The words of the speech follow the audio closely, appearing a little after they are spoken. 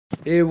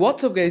Hey,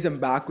 what's up guys, I'm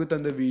back with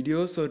another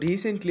video. So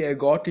recently I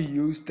got to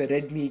use the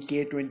Redmi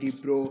K20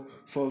 Pro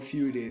for a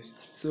few days.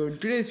 So in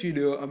today's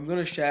video I'm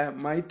gonna share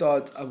my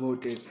thoughts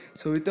about it.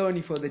 So without any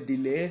further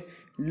delay,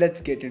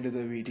 let's get into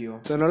the video.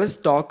 So now let's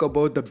talk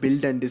about the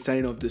build and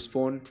design of this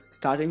phone.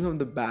 Starting from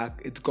the back,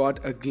 it's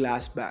got a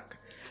glass back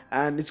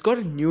and it's got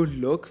a new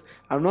look.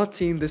 I'm not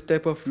seeing this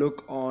type of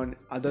look on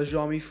other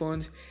Xiaomi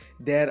phones.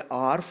 There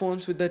are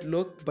phones with that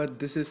look, but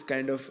this is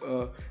kind of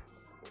a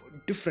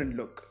different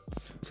look.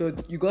 So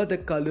you got the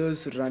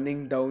colors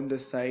running down the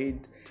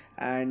side,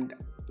 and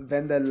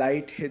when the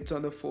light hits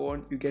on the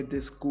phone you get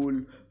this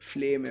cool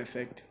flame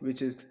effect,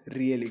 which is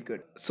really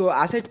good. So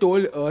as I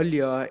told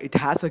earlier, it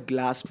has a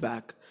glass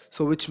back,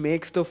 so which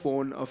makes the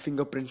phone a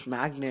fingerprint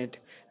magnet,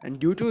 and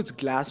due to its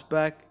glass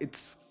back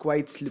it's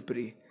quite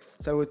slippery.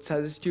 So I would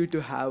suggest you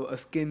to have a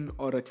skin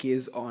or a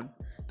case on.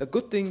 The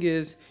good thing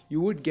is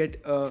you would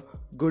get a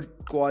good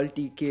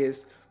quality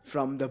case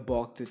from the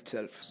box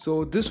itself.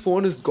 So this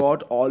phone has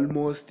got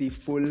almost the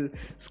full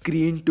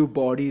screen to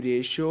body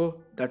ratio.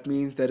 That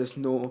means there is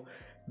no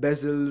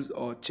bezels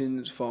or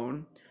chins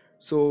found.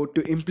 So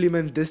to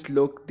implement this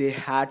look, they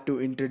had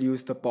to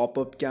introduce the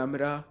pop-up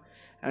camera,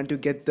 and to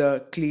get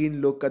the clean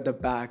look at the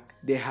back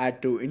they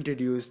had to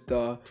introduce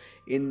the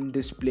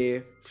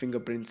in-display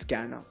fingerprint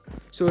scanner.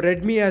 So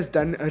Redmi has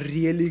done a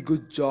really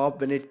good job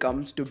when it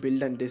comes to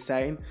build and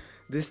design.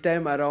 This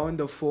time around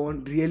the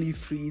phone really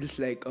feels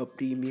like a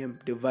premium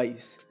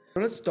device.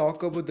 Now let's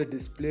talk about the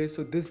display.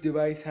 So this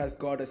device has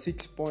got a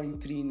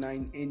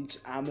 6.39-inch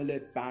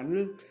AMOLED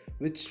panel,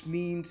 which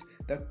means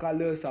the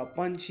colors are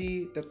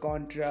punchy, the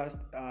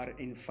contrasts are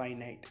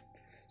infinite.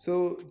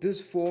 So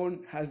this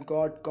phone has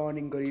got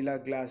Corning Gorilla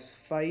Glass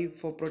 5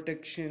 for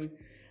protection,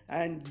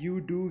 and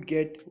you do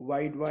get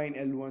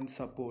wideband L1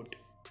 support.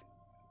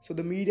 So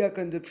the media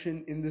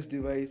consumption in this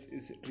device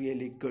is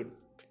really good.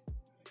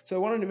 So I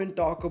want to even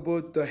talk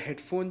about the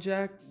headphone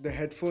jack. The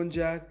headphone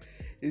jack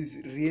is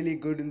really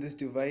good in this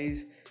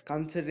device,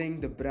 considering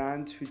the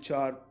brands which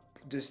are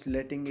just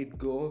letting it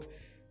go.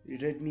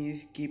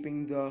 Redmi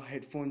keeping the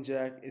headphone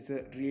jack is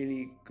a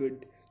really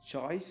good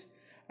choice,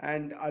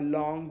 and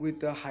along with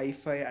the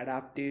hi-fi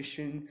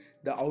adaptation,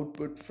 the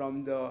output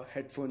from the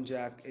headphone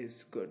jack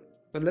is good.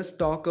 So let's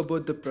talk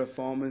about the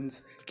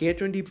performance.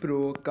 K20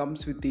 Pro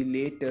comes with the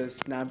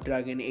latest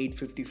Snapdragon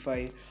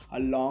 855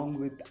 along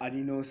with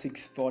Adreno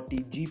 640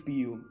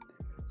 GPU.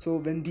 So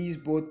when these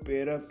both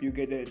pair up, you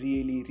get a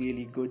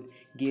really good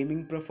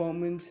gaming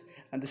performance,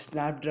 and the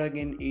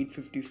Snapdragon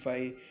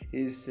 855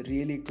 is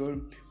really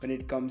good when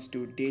it comes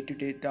to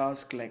day-to-day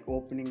tasks like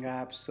opening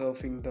apps,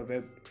 surfing the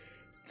web.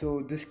 So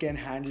this can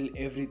handle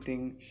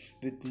everything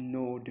with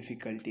no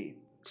difficulty.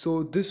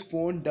 So this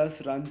phone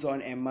does runs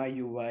on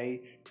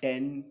MIUI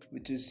 10,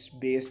 which is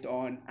based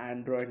on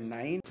Android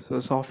 9.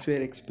 So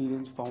software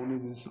experience found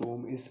in this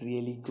ROM is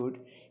really good.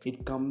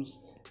 It comes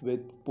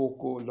with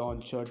Poco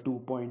Launcher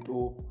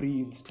 2.0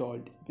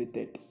 pre-installed with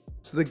it.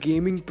 So the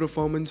gaming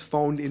performance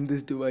found in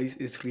this device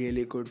is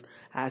really good,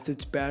 as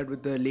it's paired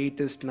with the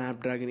latest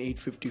Snapdragon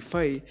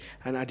 855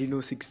 and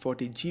Adreno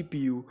 640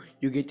 GPU.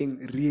 You're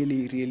getting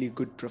really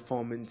good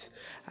performance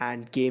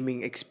and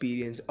gaming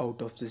experience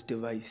out of this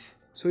device.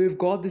 So you've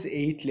got this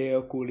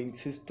 8-layer cooling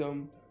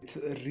system. It's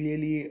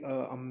really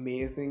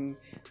amazing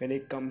when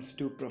it comes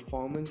to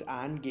performance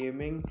and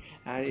gaming,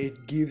 and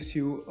it gives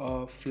you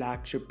a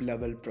flagship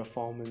level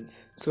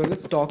performance. So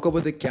let's talk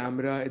about the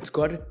camera. It's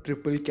got a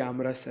triple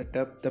camera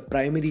setup, the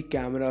primary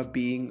camera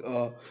being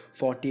a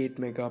 48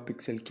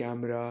 megapixel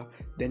camera.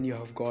 Then you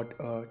have got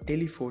a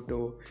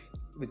telephoto,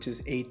 which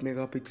is 8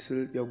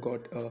 megapixel. You've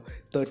got a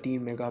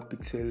 13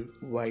 megapixel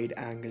wide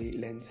angle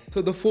lens.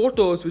 So the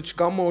photos which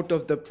come out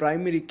of the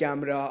primary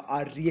camera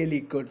are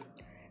really good.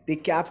 They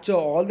capture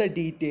all the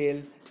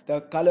detail,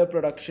 the color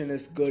production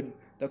is good,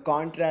 the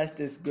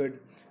contrast is good,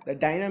 the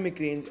dynamic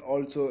range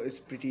also is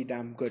pretty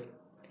damn good.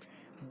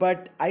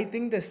 But I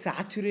think the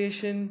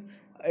saturation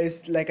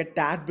is like a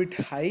tad bit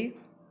high.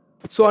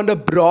 So under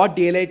broad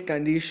daylight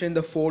condition,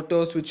 the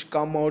photos which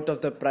come out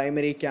of the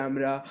primary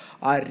camera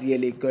are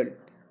really good.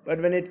 But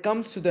when it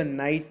comes to the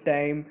night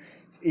time,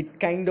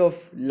 it kind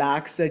of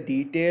lacks the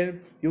detail.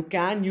 You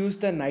can use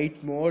the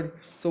night mode.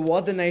 So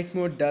what the night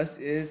mode does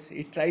is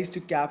it tries to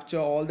capture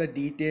all the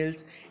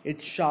details.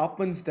 It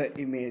sharpens the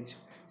image.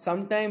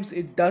 Sometimes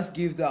it does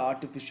give the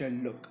artificial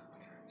look.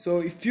 So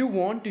if you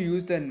want to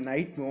use the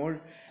night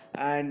mode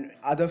and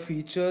other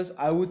features,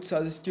 I would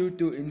suggest you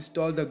to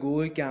install the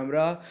Google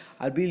camera.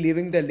 I'll be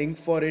leaving the link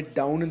for it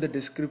down in the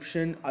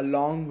description,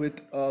 along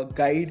with a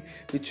guide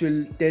which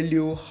will tell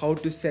you how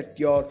to set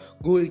your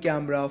Google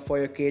camera for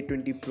your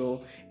K20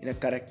 Pro in a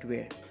correct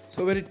way.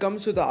 So when it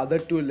comes to the other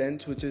two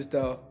lenses, which is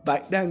the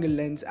wide angle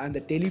lens and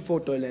the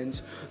telephoto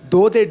lens,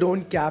 though they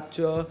don't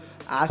capture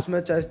as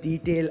much as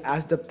detail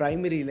as the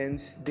primary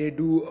lens, they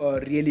do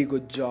a really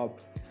good job.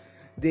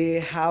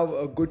 They have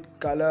a good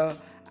color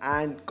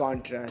and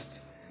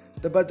contrast.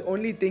 But the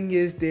only thing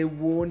is they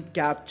won't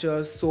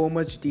capture so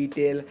much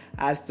detail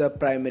as the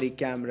primary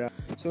camera.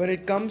 So when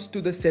it comes to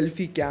the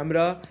selfie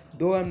camera,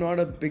 Though I'm not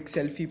a big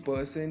selfie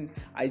person,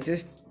 I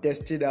just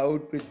tested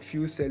out with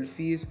few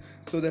selfies.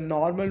 So the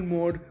normal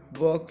mode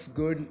works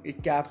good,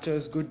 it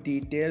captures good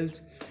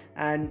details,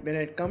 and when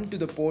it comes to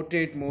the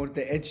portrait mode,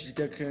 the edge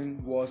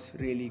detection was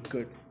really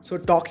good. So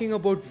talking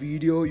about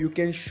video, you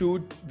can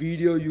shoot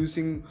video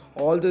using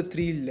all the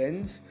three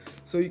lenses.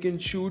 So you can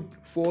shoot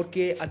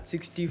 4K at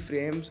 60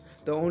 frames.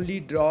 The only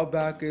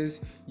drawback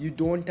is you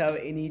don't have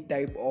any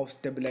type of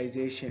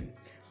stabilization.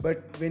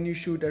 But when you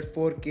shoot at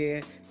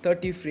 4K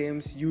 30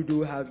 frames, you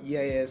do have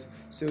EIS,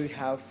 so you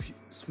have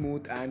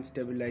smooth and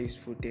stabilized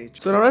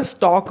footage. So now let's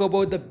talk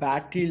about the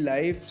battery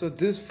life. So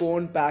this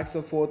phone packs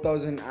a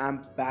 4000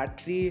 amp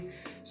battery.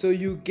 So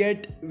you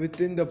get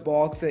within the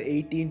box a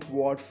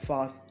 18-watt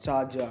fast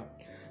charger.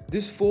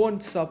 This phone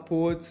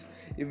supports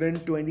even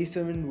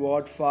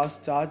 27-watt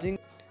fast charging,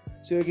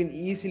 so you can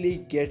easily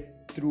get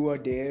through a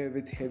day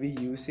with heavy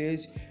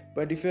usage.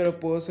 But if you're a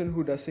person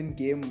who doesn't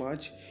game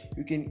much,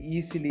 you can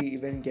easily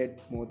even get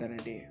more than a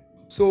day.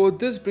 So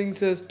this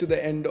brings us to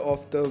the end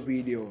of the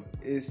video.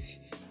 Is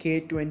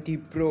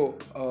K20 Pro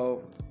a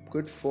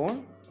good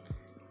phone?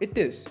 It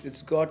is.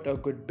 It's got a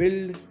good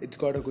build, it's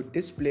got a good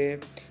display,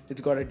 it's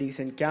got a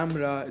decent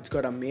camera, it's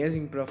got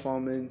amazing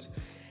performance,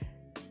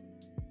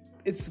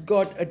 it's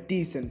got a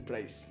decent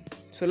price.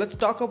 So let's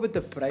talk about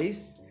the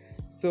price.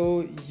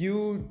 So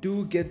you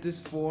do get this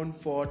phone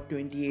for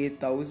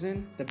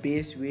 28,000, the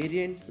base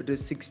variant, which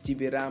is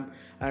 6GB RAM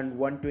and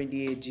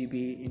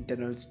 128GB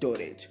internal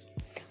storage.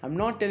 I'm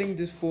not telling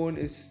this phone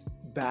is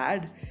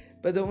bad,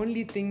 but the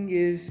only thing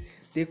is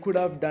they could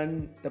have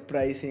done the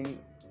pricing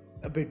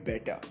a bit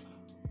better.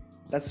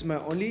 That's my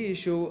only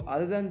issue.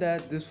 Other than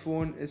that, this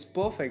phone is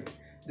perfect.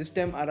 This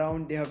time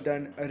around, they have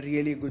done a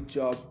really good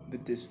job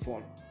with this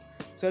phone.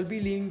 So I'll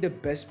be leaving the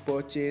best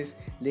purchase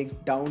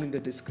link down in the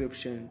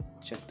description.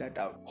 Check that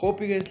out.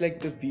 Hope you guys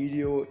liked the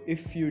video.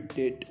 If you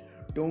did,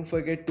 don't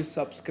forget to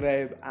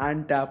subscribe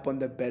and tap on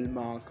the bell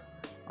mark.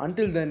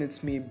 Until then,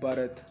 it's me,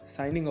 Bharat,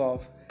 signing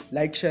off.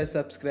 Like, share,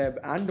 subscribe,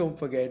 and don't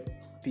forget,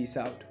 peace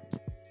out.